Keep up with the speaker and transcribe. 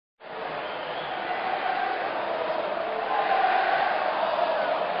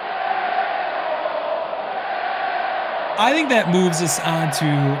I think that moves us on to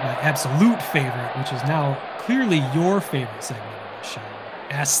my absolute favorite, which is now clearly your favorite segment of the show,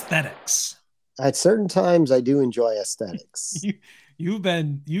 aesthetics. At certain times, I do enjoy aesthetics. You,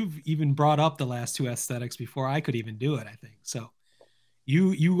 you've even brought up the last two aesthetics before I could even do it, I think. So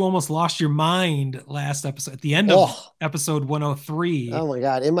you almost lost your mind last episode at the end of Oh, episode 103. oh my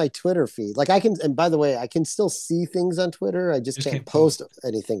God. In my Twitter feed. Like I can, and by the way, I can still see things on Twitter. I just Just can't can't post post.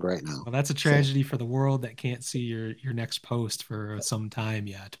 anything right now. Well, that's a So tragedy for the world that can't see your next post for some time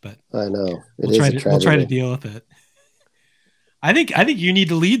yet, but I know it we'll is try a to tragedy. deal with it. I think you need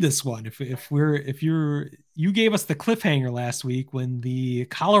to lead this one. If you gave us the cliffhanger last week when the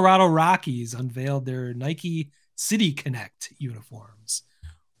Colorado Rockies unveiled their Nike City Connect uniforms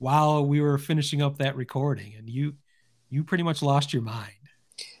while we were finishing up that recording, and you pretty much lost your mind.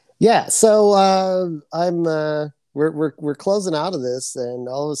 Yeah. So I'm we're closing out of this, and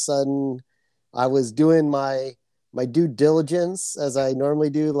all of a sudden, I was doing my due diligence as I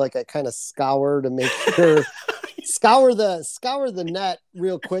normally do. Like I kind of scour to make sure scour the net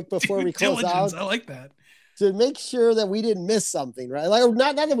real quick before Due we close diligence, out I like that. to make sure that we didn't miss something, right? Like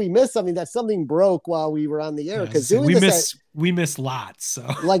not that we missed something, that something broke while we were on the air. Yeah, Because say doing this at we miss lots. So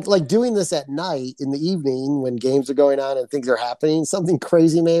like doing this at night in the evening when games are going on and things are happening, something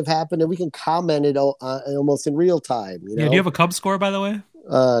crazy may have happened, and we can comment it almost in real time. yeah, do you have a Cub score by the way?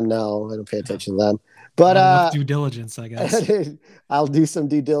 No, I don't pay No, attention to them, but not enough due diligence, I guess. I'll do some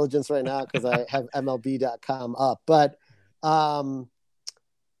due diligence right now because I have MLB.com up. But um,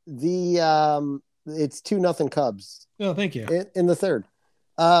 the it's 2-0 Cubs Oh, thank you. in the third.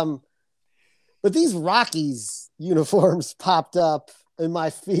 Um, but these Rockies uniforms popped up in my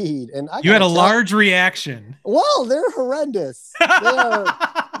feed, and I You had gotta a tell, large reaction. well, they're horrendous.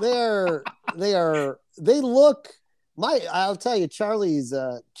 They look. I'll tell you, Charlie's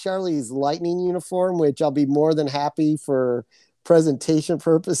Lightning uniform, which I'll be more than happy for presentation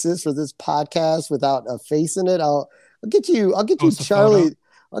purposes for this podcast without a face in it. I'll get you Post a photo. Charlie,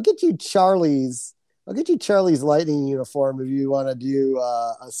 I'll get you Charlie's I'll get you Charlie's Lightning uniform if you want to do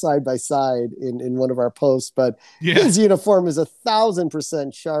a side by side in one of our posts. But Yeah. his uniform is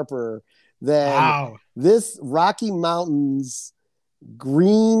 1,000% sharper than Wow. this Rocky Mountains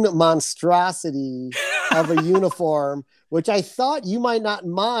green monstrosity of a uniform, which I thought you might not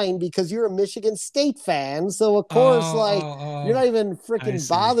mind because you're a Michigan State fan. So of Oh, course, like you're oh, not even I freaking see.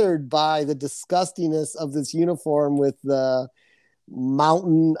 bothered by the disgustiness of this uniform with the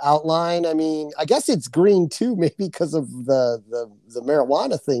mountain outline. I mean, I guess it's green too, maybe because of the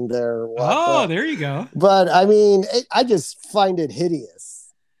marijuana thing there or what. Oh, But there you go. I mean, I just find it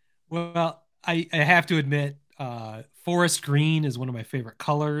hideous. Well, I have to admit, forest green is one of my favorite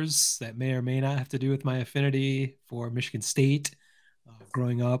colors. That may or may not have to do with my affinity for Michigan State.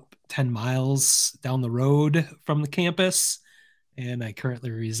 Growing up 10 miles down the road from the campus, and I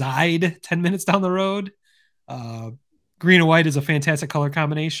currently reside 10 minutes down the road. Uh, Green and white is a fantastic color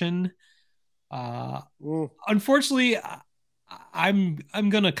combination. Uh, Mm, Unfortunately, I'm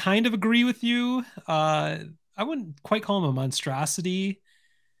gonna kind of agree with you. I wouldn't quite call him a monstrosity.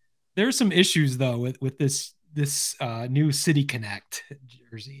 There's some issues though with this new City Connect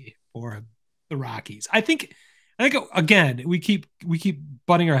jersey for the Rockies. I think again we keep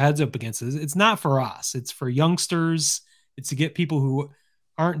butting our heads up against this. It's not for us. It's for youngsters. It's to get people who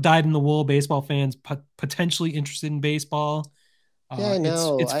aren't dyed in the wool baseball fans potentially interested in baseball. yeah, I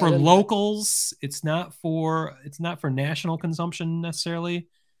know. It's for locals. It's not for national consumption necessarily.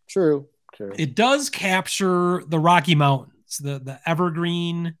 True, true. It does capture the Rocky Mountains. The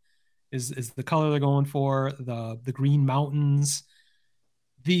evergreen is the color they're going for. The Green Mountains.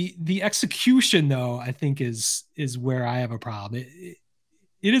 The execution though, I think is where I have a problem.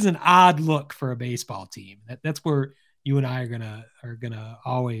 It is an odd look for a baseball team. That's where you and I are gonna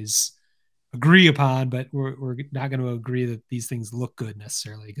always agree upon, but we're not going to agree that these things look good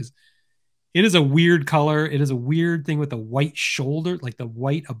necessarily because it is a weird color. It is a weird thing with the white shoulder, like the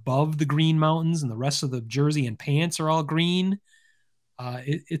white above the green mountains, and the rest of the jersey and pants are all green.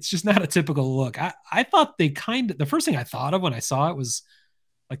 It's just not a typical look. I thought the first thing I thought of when I saw it was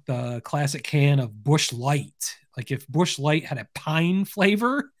like the classic can of Bush Light. Like if Bush Light had a pine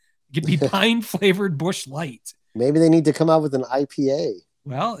flavor, it could be pine flavored Bush Light. Maybe they need to come out with an IPA.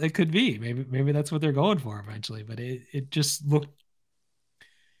 Well, it could be. Maybe that's what they're going for eventually, but it just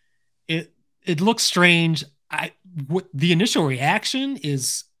it looks strange. I what the initial reaction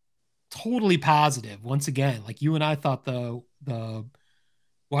is totally positive. Once again, like you and I thought the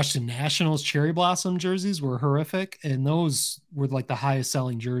Washington Nationals cherry blossom jerseys were horrific, and those were like the highest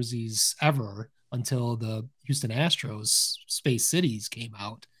selling jerseys ever until the Houston Astros Space Cities came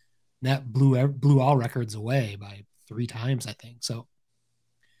out. And that blew all records away by 3 times, I think. So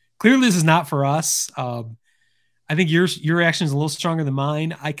clearly this is not for us. I think your reaction is a little stronger than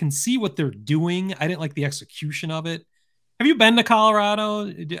mine. I can see what they're doing. I didn't like the execution of it. Have you been to Colorado?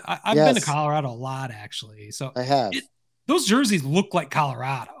 I've been to Yes, Colorado a lot, actually. So I have. those jerseys look like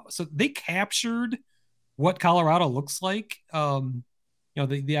Colorado. So they captured what Colorado looks like.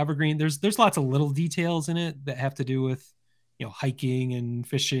 The evergreen. There's lots of little details in it that have to do with hiking and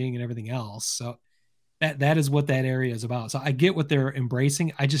fishing and everything else. So that is what that area is about. So I get what they're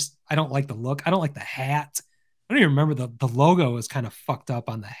embracing. I don't like the look. I don't like the hat. I don't even remember the logo is kind of fucked up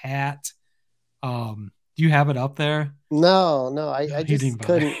on the hat. Do you have it up there? No, No, I you just didn't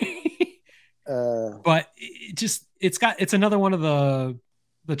bother. couldn't. But it's another one of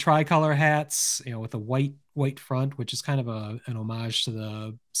the tricolor hats, with a white front, which is kind of an homage to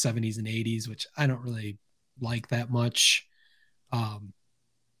the 70s and 80s, which I don't really like that much.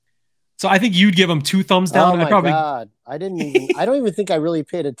 So I think you'd give them 2 thumbs down. Oh I my probably God. I didn't even, I don't even think I really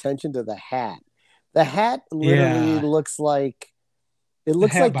paid attention to the hat. The hat literally yeah, looks like, the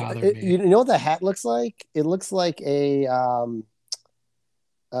hat bothered me. you know what the hat looks like? It looks like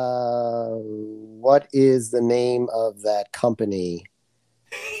what is the name of that company?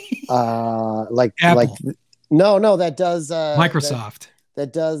 Like, Apple, no, that does, Microsoft,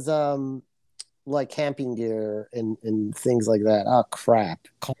 that does, like camping gear and things like that. Oh crap.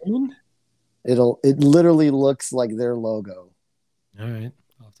 Coleman. It literally looks like their logo. All right.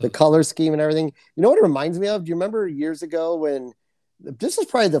 The color scheme and everything. You know what it reminds me of? Do you remember years ago when this was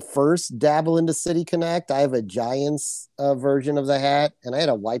probably the first dabble into City Connect? I have a Giants version of the hat, and I had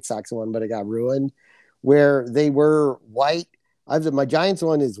a White Sox one, but it got ruined. Where they were white. My Giants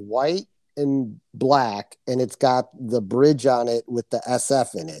one is white and black, and it's got the bridge on it with the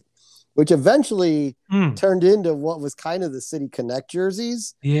SF in it, which eventually turned into what was kind of the City Connect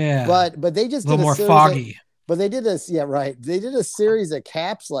jerseys. Yeah, but they just a little did a more series foggy. but they did this, yeah, right. They did a series of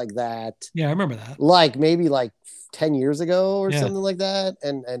caps like that. Yeah, I remember that. Like maybe like 10 years ago or Yeah. something like that.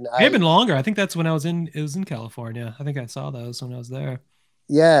 And It may have been longer. I think that's when it was in California. I think I saw those when I was there.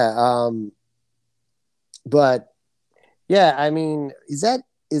 Yeah. But yeah, I mean, is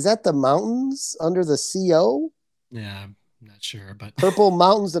that the mountains under the CO? Yeah, I'm not sure, but Purple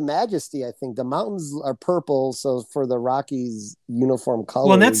Mountains of Majesty, I think. The mountains are purple, so for the Rockies uniform colors.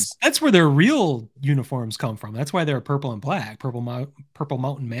 well, and that's where their real uniforms come from. That's why they're purple and black. Purple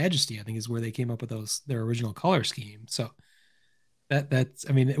Mountain Majesty, I think, is where they came up with their original color scheme. So that's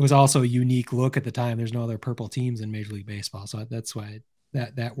I mean, it was also a unique look at the time. There's no other purple teams in Major League Baseball, so that's why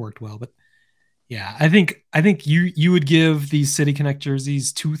that worked well. But yeah, I think you would give these City Connect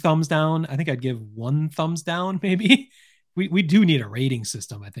jerseys 2 thumbs down. I think I'd give 1 thumbs down, maybe. We do need a rating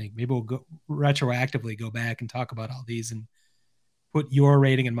system, I think. Maybe we'll go retroactively go back and talk about all these and put your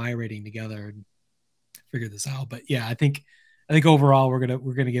rating and my rating together and figure this out. But yeah, I think overall we're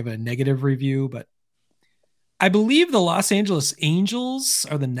gonna give a negative review. But I believe the Los Angeles Angels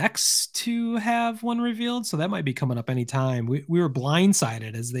are the next to have one revealed, so that might be coming up anytime. We were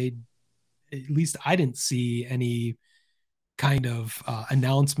blindsided as at least I didn't see any kind of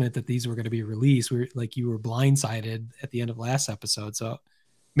announcement that these were going to be released. You were blindsided at the end of last episode. So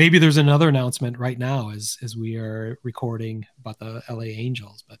maybe there's another announcement right now as we are recording about the LA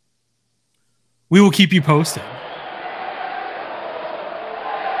Angels, but we will keep you posted.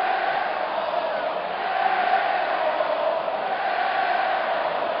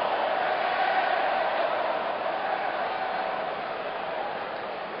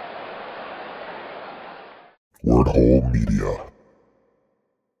 Word Hole Media.